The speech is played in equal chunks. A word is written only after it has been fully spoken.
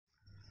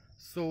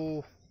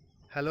So,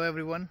 hello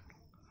everyone.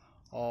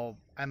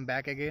 I'm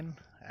back again,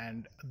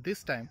 and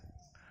this time,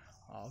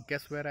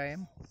 guess where I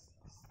am?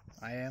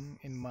 I am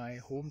in my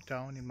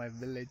hometown, in my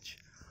village,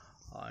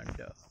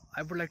 and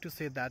I would like to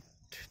say that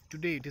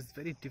today it is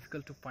very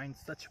difficult to find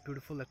such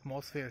beautiful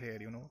atmosphere here.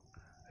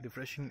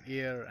 Refreshing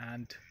air,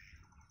 and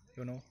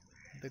you know,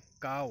 the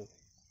cow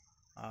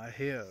are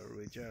here,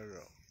 which are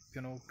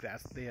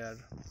grass. They are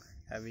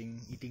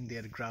eating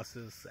their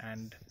grasses,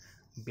 and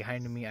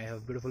behind me I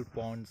have beautiful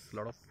ponds. A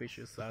lot of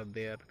fishes are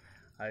there.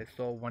 I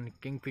saw one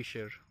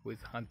kingfisher who is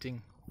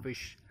hunting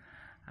fish,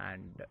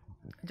 and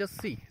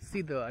just see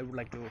the I would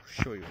like to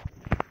show you.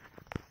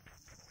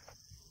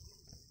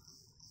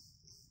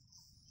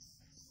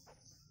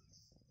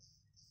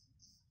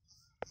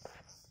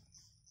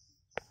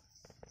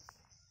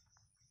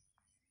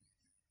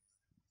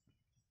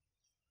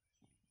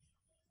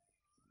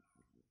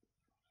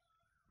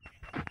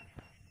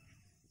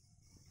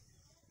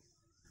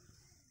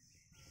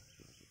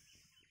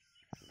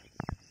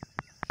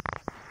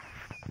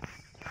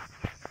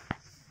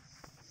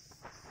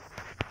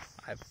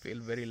 I feel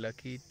very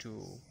lucky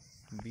to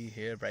be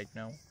here right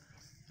now,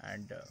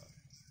 and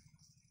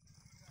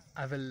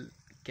I will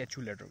catch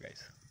you later,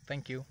 guys.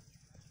 Thank you.